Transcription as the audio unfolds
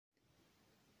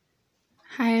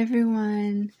Hi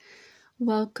everyone,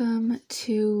 welcome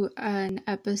to an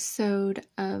episode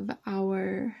of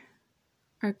our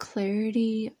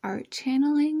Clarity Art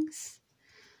Channelings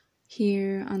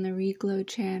here on the Reglow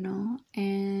channel,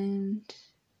 and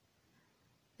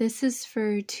this is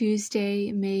for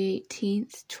Tuesday, May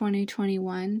 18th,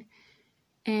 2021,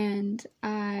 and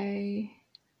I'm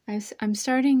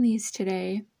starting these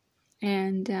today,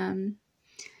 and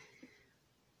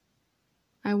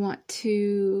I want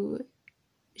to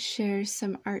share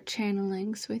some art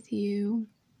channelings with you,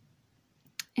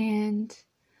 and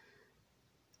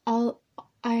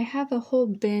I have a whole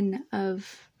bin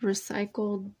of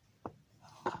recycled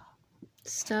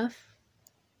stuff,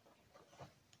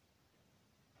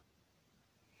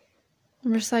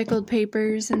 recycled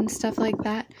papers and stuff like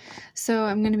that, so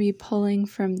I'm going to be pulling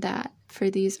from that for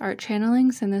these art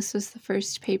channelings, and this was the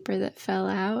first paper that fell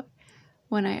out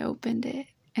when I opened it,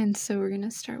 and so we're going to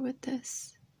start with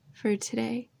this for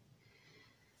today.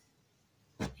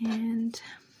 And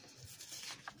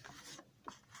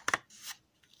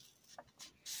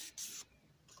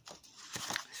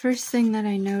first thing that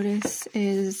I notice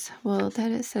is,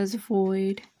 that it says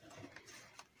void,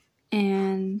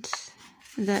 and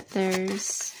that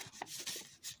there's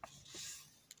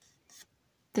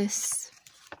this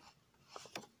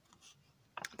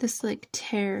like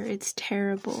tear. It's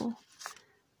terrible.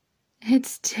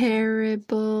 It's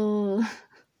terrible.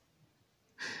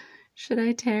 Should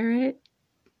I tear it?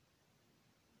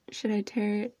 Should I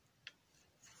tear it?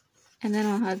 And then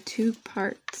I'll have two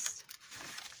parts.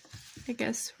 I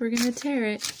guess we're gonna tear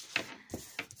it.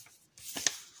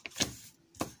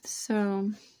 So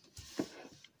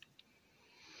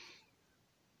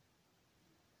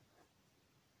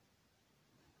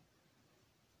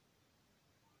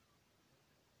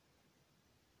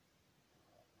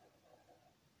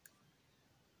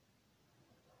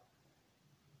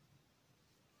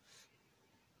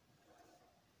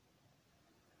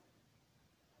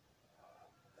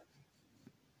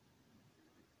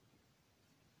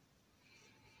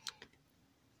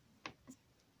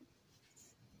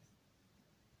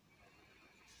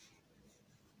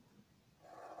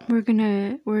we're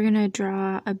gonna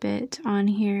draw a bit on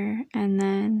here, and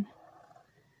then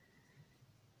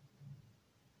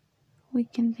we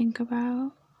can think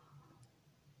about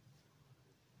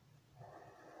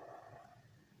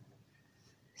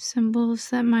symbols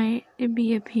that might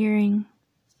be appearing.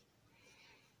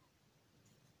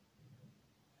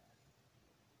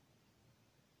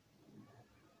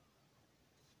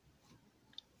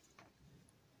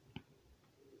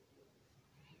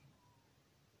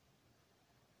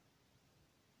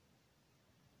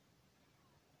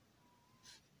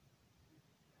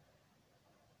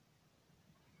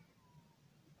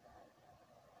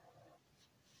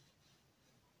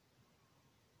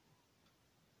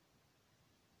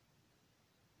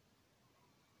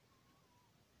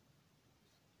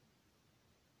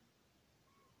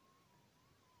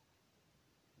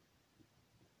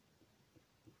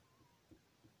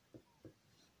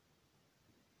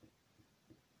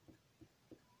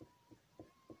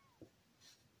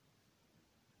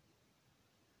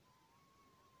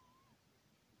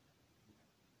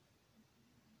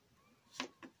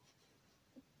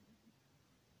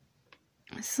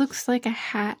 This looks like a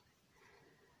hat.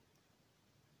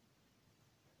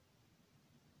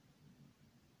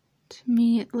 To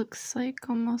me, it looks like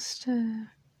almost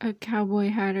a cowboy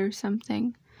hat or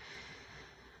something.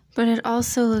 But it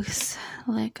also looks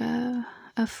like a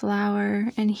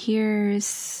flower, and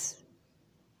here's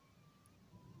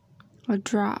a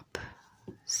drop.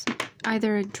 It's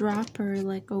either a drop or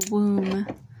like a womb,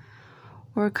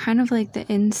 or kind of like the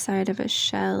inside of a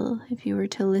shell if you were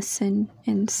to listen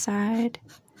inside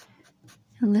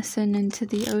and listen into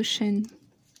the ocean.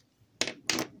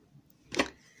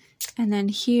 And then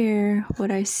here,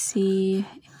 what I see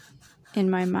in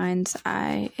my mind's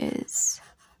eye is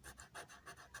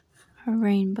a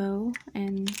rainbow,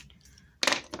 and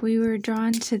we were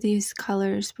drawn to these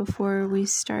colors before we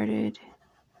started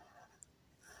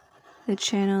the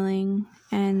channeling,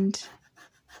 and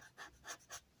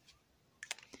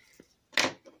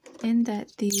in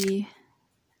that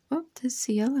this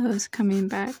yellow is coming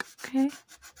back, okay?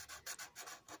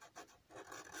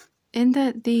 In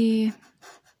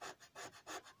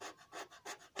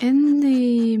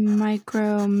the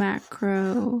micro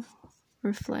macro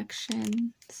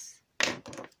reflections,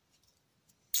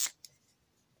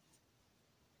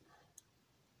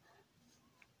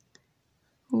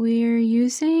 we're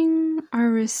using our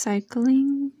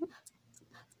recycling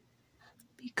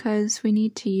because we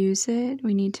need to use it.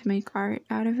 We need to make art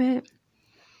out of it,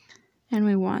 and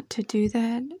we want to do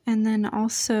that. And then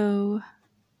also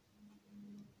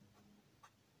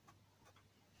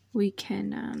we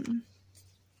can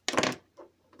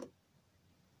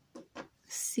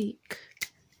seek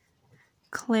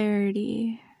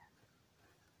clarity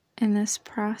in this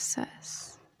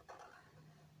process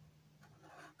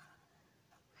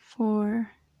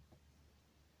for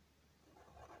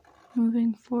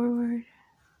moving forward.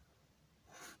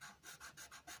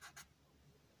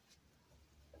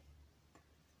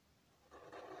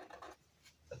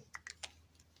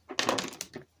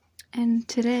 And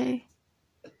today,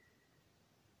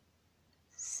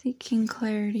 seeking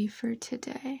clarity for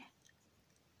today.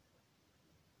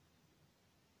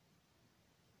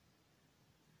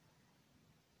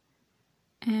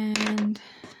 And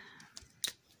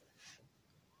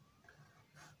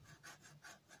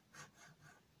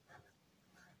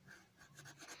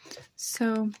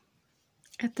so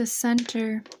at the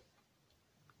center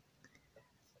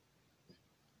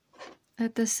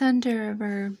of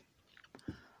our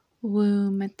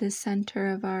womb, at the center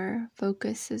of our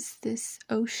focus is this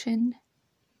ocean,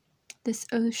 this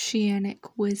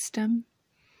oceanic wisdom.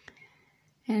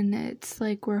 And it's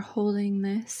like we're holding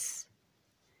this,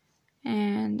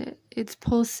 and it's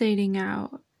pulsating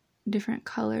out different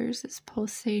colors. It's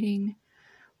pulsating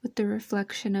with the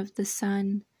reflection of the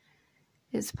sun.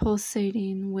 It's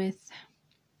pulsating with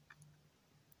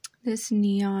this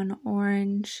neon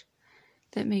orange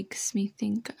that makes me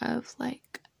think of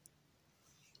like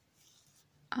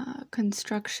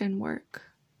construction work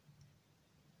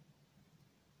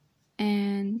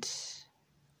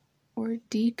or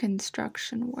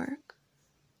deconstruction work.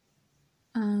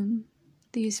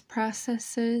 These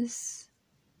processes,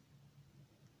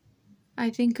 I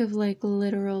think of like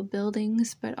literal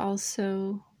buildings, but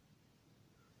also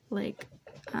like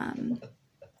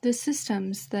the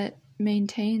systems that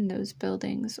maintain those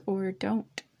buildings or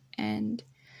don't, and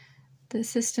the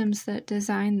systems that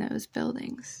design those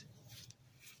buildings.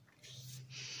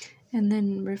 And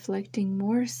then reflecting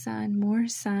more sun.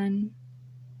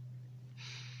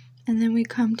 And then we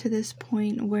come to this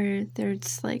point where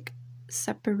there's like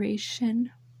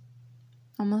separation,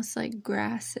 almost like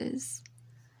grasses.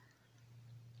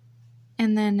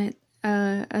 And then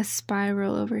a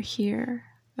spiral over here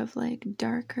of like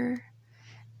darker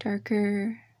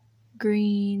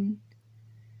green,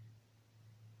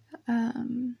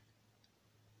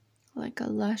 like a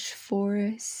lush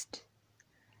forest,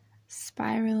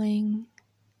 spiraling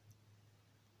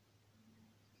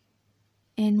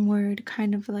inward,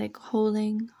 kind of like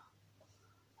holding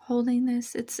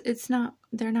this. It's not,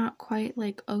 they're not quite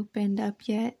like opened up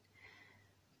yet,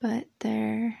 but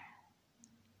they're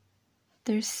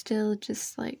still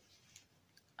just like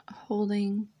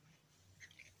holding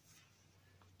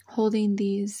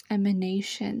these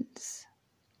emanations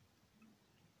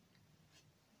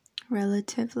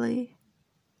relatively.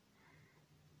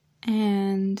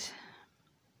 And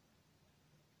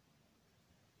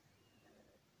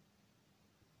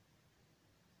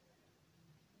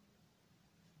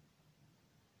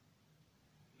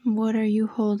what are you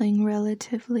holding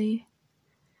relatively?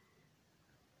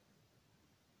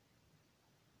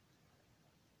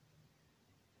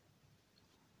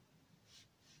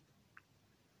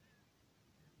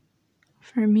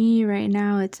 For me right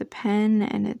now, it's a pen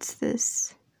and it's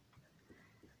this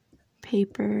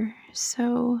paper.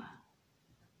 So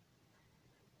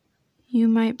you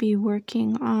might be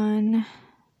working on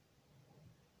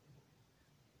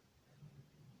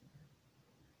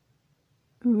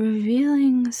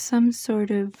revealing some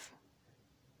sort of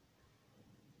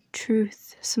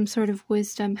truth, some sort of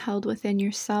wisdom held within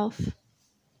yourself.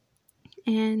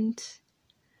 And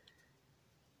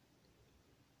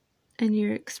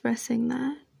you're expressing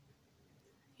that.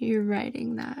 You're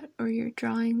writing that, or you're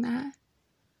drawing that.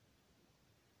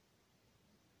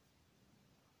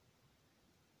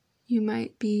 You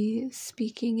might be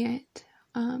speaking it,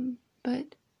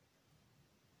 but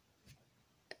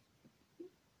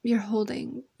you're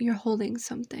holding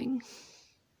something.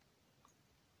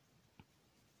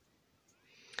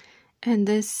 And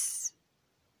this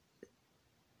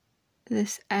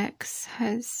X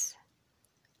has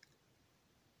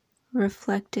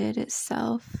reflected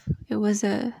itself. It was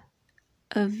a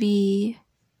V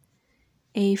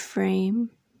A-frame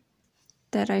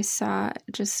that I saw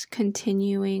just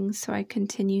continuing, so I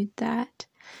continued that.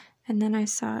 And then I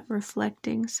saw it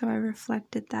reflecting, so I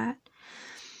reflected that.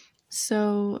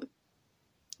 So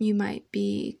you might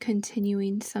be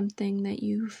continuing something that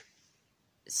you've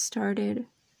started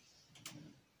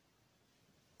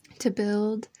to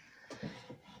build,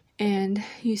 and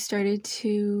you started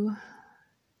to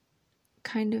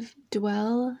kind of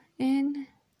dwell in,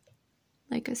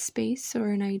 like a space or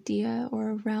an idea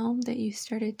or a realm that you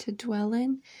started to dwell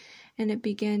in, and it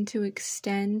began to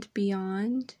extend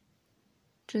beyond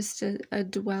just a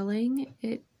dwelling.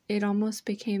 It almost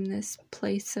became this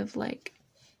place of like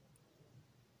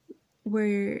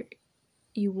where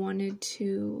you wanted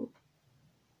to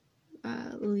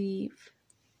leave.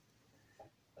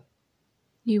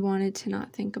 You wanted to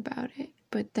not think about it,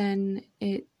 but then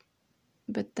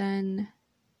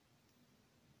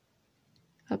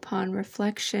upon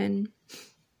reflection,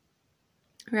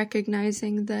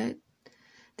 recognizing that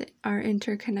our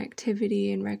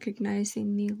interconnectivity and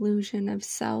recognizing the illusion of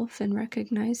self and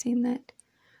recognizing that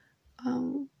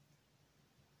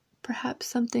perhaps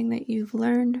something that you've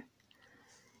learned,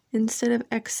 instead of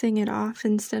Xing it off,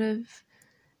 instead of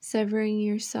severing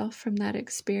yourself from that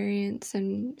experience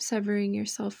and severing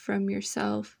yourself from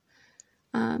yourself,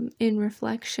 in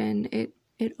reflection, it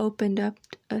opened up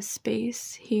a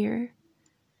space here.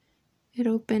 It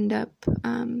opened up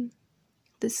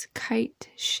this kite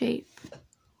shape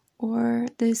or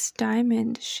this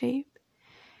diamond shape.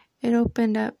 It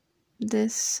opened up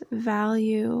this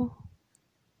value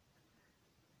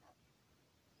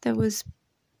that was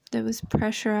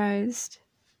pressurized.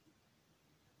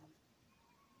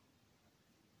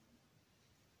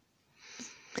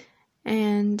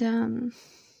 And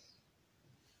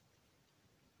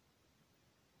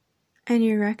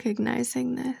you're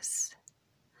recognizing this.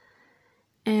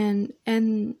 And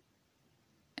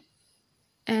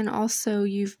also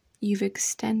you've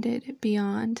extended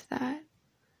beyond that.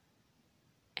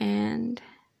 And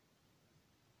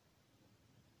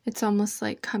it's almost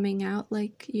like coming out,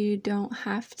 like you don't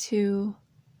have to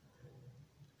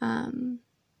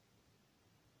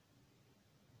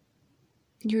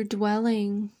you're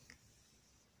dwelling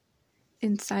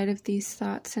inside of these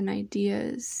thoughts and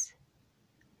ideas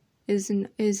is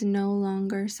no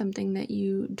longer something that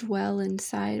you dwell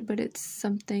inside, but it's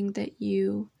something that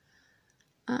you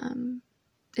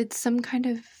it's some kind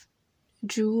of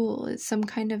jewel, it's some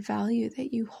kind of value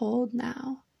that you hold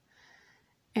now.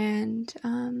 And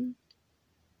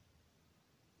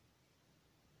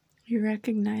you're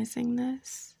recognizing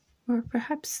this, or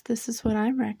perhaps this is what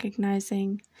I'm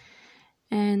recognizing.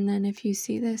 And then if you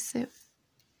see this, it's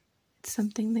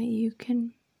something that you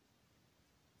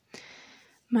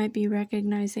might be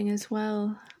recognizing as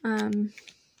well.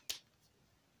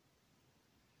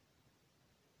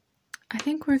 I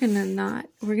think we're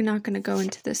not gonna go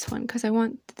into this one because I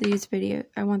want this video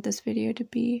to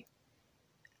be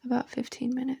about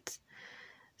 15 minutes.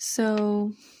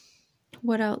 So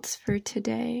what else for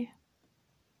today?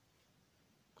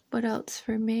 What else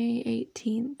for May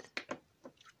 18th?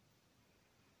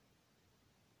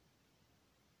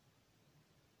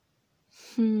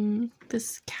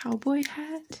 This cowboy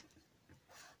hat.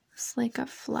 It's like a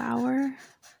flower.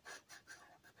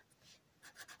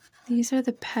 These are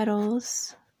the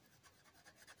petals.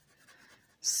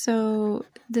 So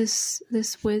this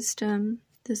wisdom,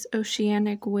 this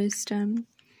oceanic wisdom,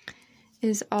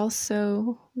 is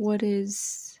also what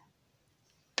is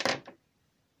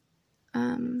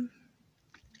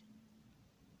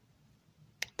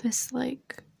this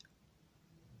like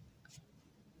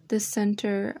the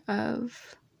center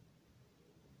of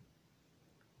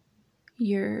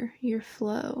your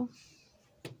flow.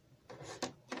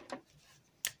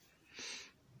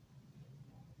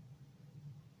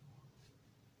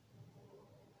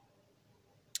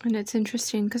 And it's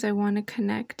interesting because I want to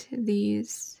connect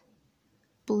these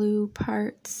blue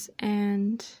parts,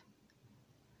 and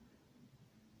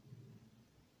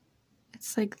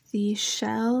it's like the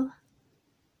shell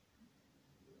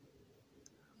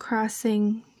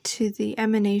crossing to the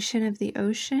emanation of the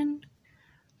ocean,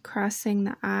 crossing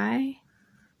the eye.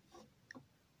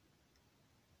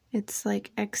 It's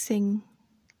like Xing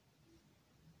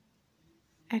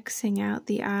out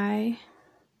the eye.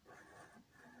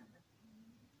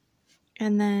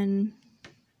 And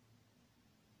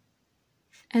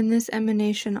this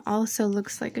emanation also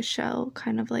looks like a shell,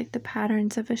 kind of like the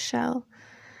patterns of a shell.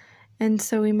 And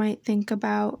so we might think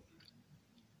about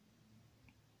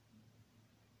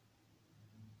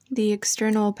the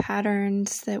external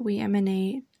patterns that we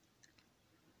emanate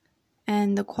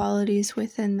and the qualities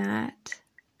within that.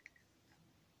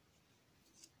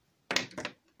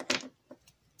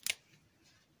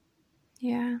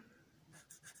 Yeah.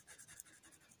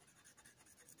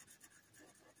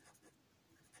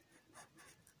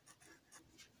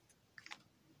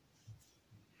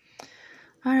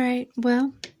 All right,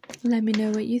 well, let me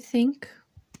know what you think.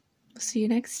 We'll see you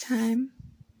next time.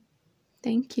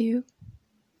 Thank you.